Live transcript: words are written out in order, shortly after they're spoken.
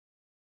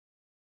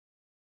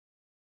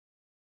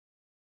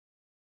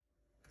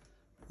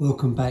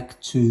Welcome back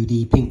to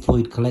the Pink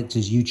Floyd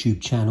Collectors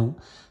YouTube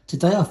channel.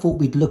 Today I thought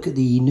we'd look at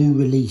the new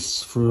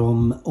release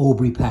from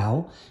Aubrey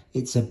Powell.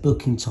 It's a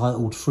book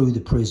entitled Through the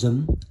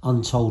Prism,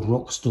 Untold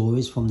Rock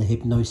Stories from the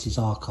Hipgnosis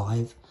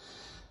archive.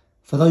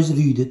 For those of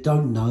you that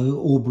don't know,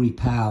 Aubrey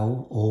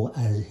Powell, or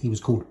as he was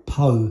called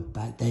Poe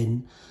back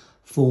then,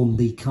 formed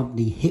the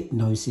company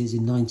Hipgnosis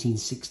in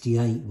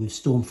 1968 with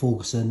Storm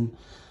Thorgerson.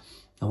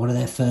 And one of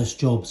their first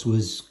jobs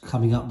was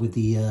coming up with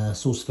the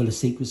Saucer Full of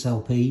Secrets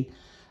LP.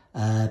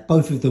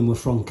 Both of them were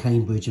from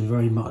Cambridge and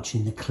very much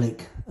in the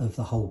clique of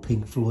the whole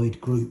Pink Floyd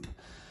group.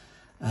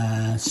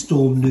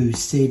 Storm knew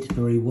Sid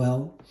very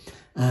well,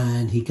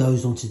 and he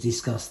goes on to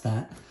discuss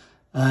that.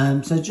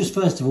 So just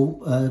first of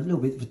all, a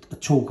little bit of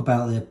talk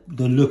about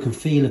the look and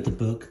feel of the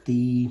book.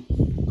 The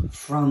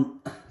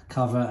front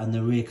cover and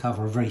the rear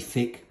cover are very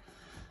thick,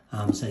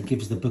 so it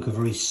gives the book a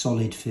very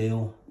solid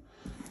feel.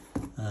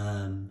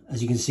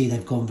 As you can see,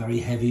 they've gone very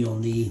heavy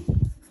on the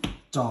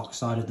dark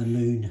side of the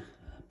moon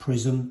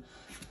prism.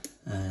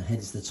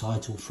 Hence the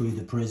title, Through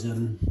the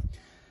Prism.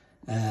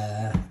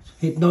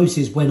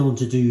 Hipgnosis went on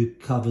to do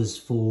covers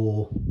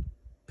for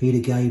Peter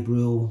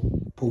Gabriel,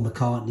 Paul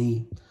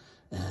McCartney,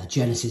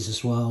 Genesis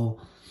as well,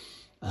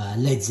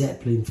 Led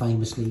Zeppelin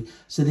famously.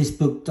 So this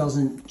book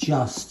doesn't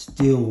just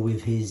deal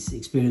with his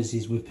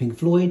experiences with Pink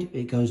Floyd,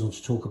 it goes on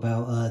to talk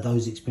about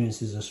those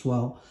experiences as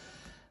well.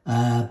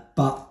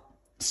 But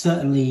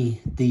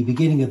certainly the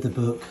beginning of the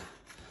book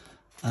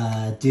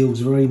deals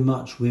very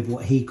much with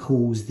what he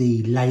calls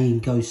the laying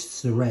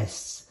ghosts to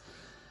rest.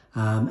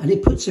 And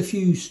it puts a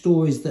few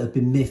stories that have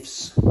been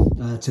myths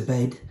to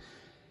bed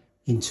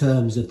in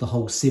terms of the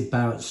whole Syd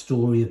Barrett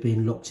story of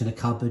being locked in a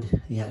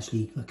cupboard. He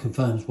actually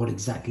confirms what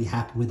exactly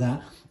happened with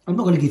that. I'm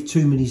not going to give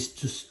too many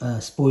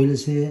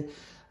spoilers here,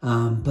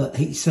 but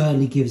he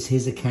certainly gives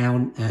his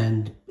account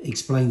and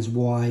explains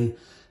why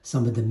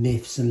some of the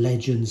myths and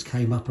legends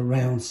came up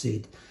around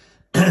Sid.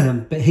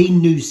 But he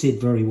knew Sid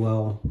very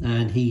well,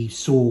 and he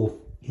saw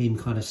him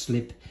kind of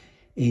slip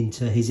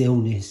into his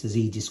illness as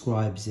he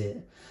describes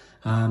it.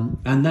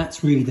 And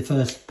that's really the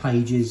first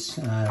pages,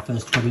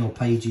 first 20 odd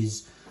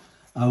pages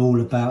are all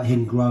about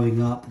him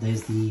growing up.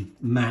 There's the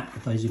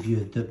map. Those of you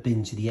that have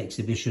been to the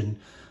exhibition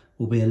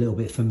will be a little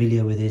bit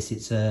familiar with this.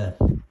 It's a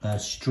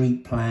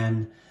street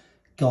plan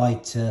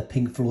guide to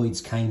Pink Floyd's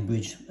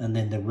Cambridge, and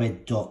then the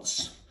red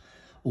dots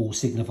all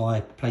signify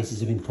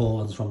places of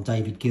importance, from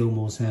David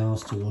Gilmour's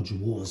house to Roger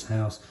Waters'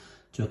 house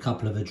to a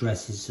couple of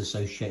addresses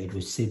associated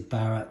with Syd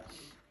Barrett.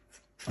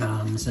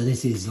 So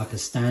this is like a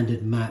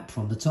standard map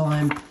from the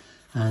time,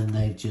 and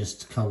they've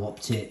just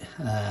co-opted it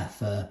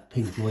for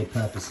Pink Floyd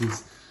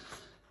purposes.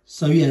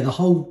 So yeah, the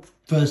whole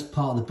first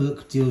part of the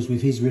book deals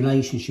with his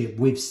relationship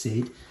with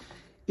Sid.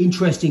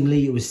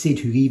 Interestingly, it was Sid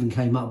who even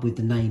came up with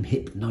the name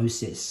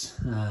Hipgnosis.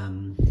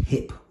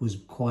 Hip was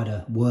quite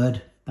a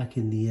word back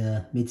in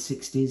the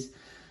mid-60s.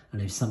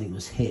 And if something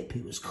was hip,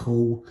 it was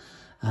cool.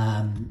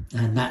 And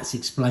that's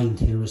explained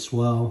here as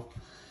well.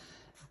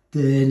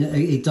 Then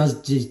it does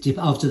dip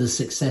after the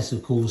success,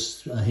 of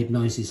course,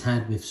 Hipgnosis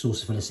had with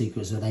Saucer Full of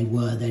Secrets. So they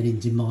were then in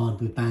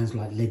demand with bands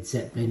like Led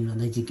Zeppelin, and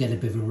they did get a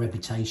bit of a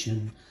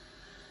reputation.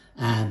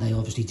 And they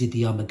obviously did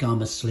the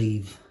Ummagumma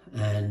sleeve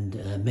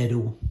and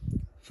medal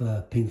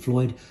for Pink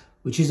Floyd,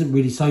 which isn't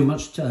really so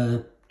much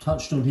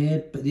touched on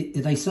here, but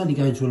they certainly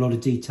go into a lot of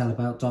detail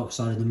about Dark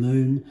Side of the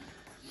Moon,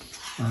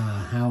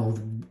 how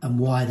and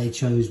why they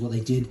chose what they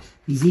did.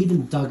 He's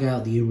even dug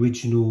out the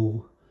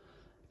original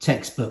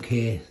textbook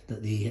here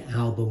that the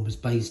album was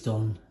based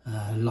on,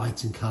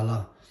 Light and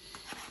Colour.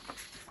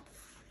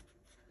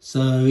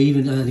 So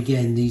even, and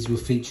again, these were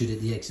featured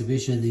at the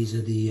exhibition. These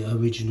are the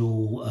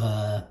original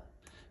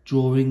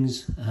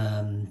drawings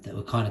that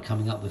were kind of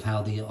coming up with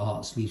how the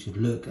art sleeve should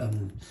look.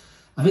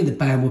 I think the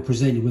band were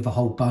presented with a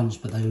whole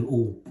bunch, but they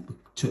all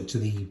took to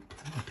the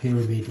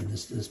pyramid and the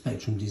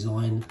spectrum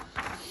design.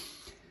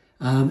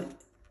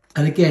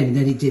 And again,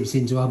 then it dips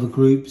into other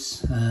groups.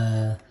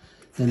 Then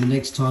the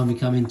next time we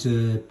come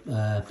into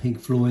Pink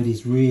Floyd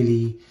is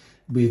really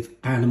with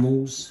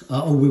Animals.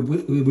 Or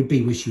it would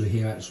be Wish You Were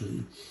Here,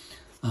 actually.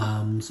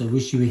 So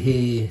Wish You Were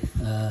Here,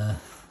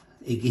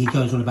 he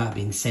goes on about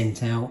being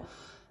sent out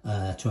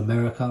to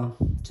America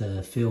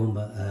to film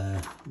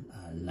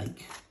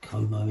Lake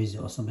Como, is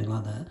it, or something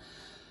like that.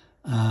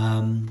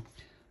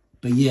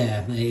 But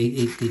yeah,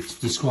 it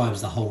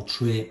describes the whole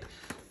trip.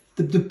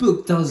 The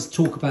book does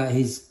talk about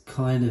his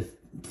kind of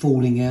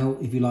falling out,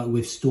 if you like,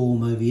 with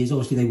Storm over years.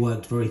 Obviously, they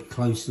worked very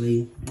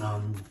closely.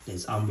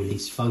 There's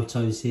unreleased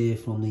photos here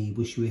from the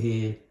Wish You Were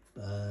Here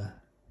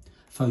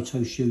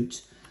photo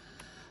shoot.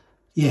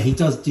 Yeah, he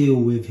does deal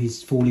with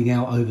his falling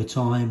out over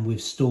time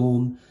with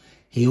Storm.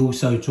 He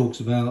also talks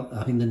about,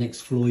 I think the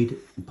next Floyd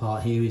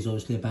part here is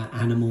obviously about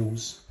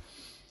Animals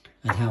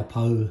and how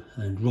Poe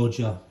and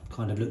Roger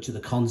kind of looked at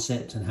the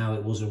concept and how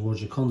it was a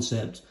Roger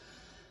concept.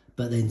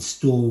 But then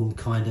Storm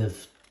kind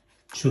of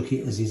took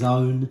it as his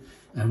own,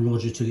 and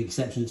Roger took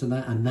exception to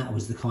that, and that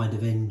was the kind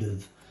of end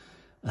of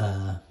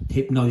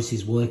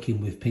Hipgnosis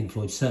working with Pink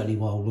Floyd, certainly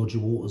while Roger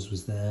Waters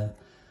was there.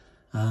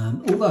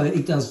 Although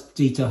it does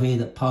detail here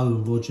that Poe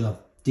and Roger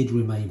did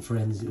remain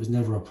friends. It was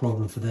never a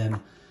problem for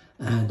them.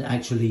 And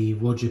actually,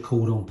 Roger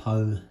called on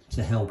Poe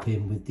to help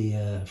him with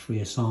the Free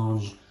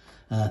Assange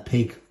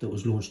pig that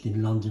was launched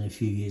in London a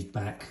few years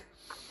back.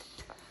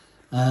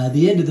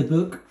 The end of the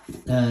book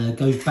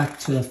goes back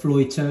to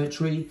Floyd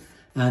territory,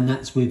 and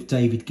that's with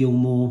David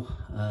Gilmour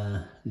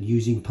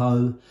using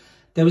Poe.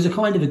 There was a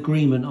kind of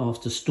agreement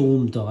after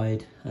Storm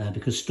died,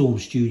 because Storm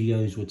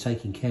Studios were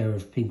taking care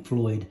of Pink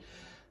Floyd,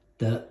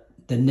 that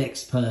the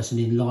next person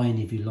in line,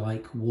 if you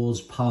like,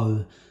 was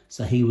Poe.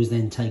 So he was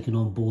then taken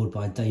on board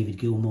by David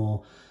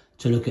Gilmour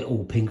to look at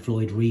all Pink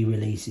Floyd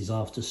re-releases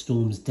after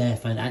Storm's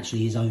death, and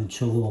actually his own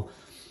tour.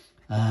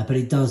 But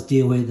it does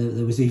deal with that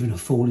there was even a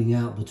falling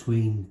out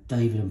between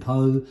David and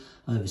Poe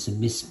over some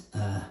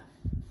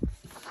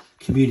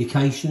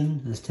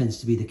miscommunication, as tends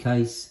to be the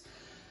case.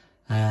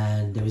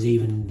 And there was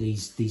even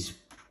these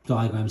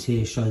diagrams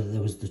here show that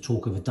there was the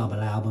talk of a double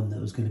album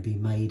that was going to be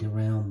made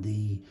around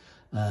the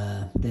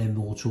their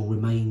Mortal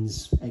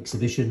Remains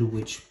exhibition,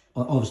 which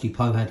obviously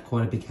Poe had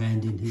quite a big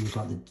hand in. He was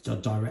like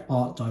the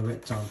art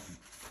director,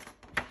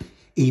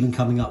 even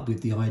coming up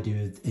with the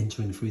idea of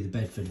entering through the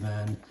Bedford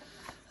van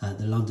at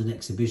the London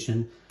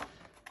exhibition.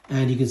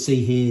 And you can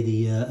see here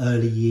the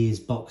early years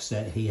box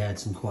set. He had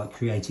some quite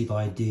creative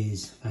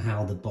ideas for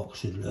how the box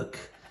should look.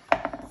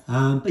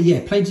 But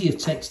yeah, plenty of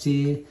text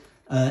here.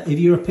 If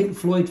you're a Pink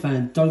Floyd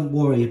fan, don't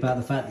worry about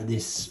the fact that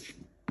this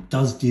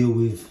does deal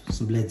with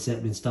some Led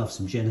Zeppelin stuff,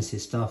 some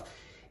Genesis stuff.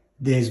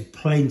 There's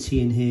plenty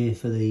in here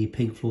for the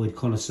Pink Floyd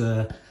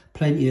connoisseur.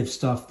 Plenty of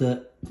stuff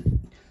that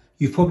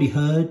you've probably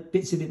heard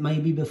bits of it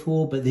maybe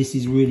before, but this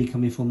is really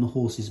coming from the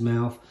horse's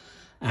mouth.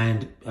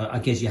 And I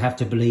guess you have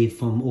to believe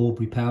from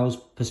Aubrey Powell's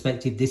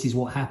perspective, this is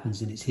what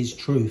happens and it's his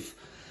truth.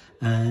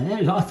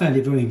 I found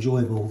it very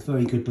enjoyable,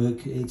 very good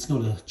book. It's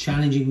not a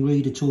challenging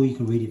read at all. You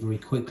can read it very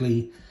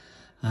quickly.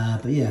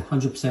 But yeah,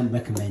 100%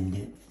 recommend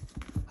it.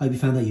 Hope you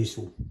found that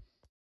useful.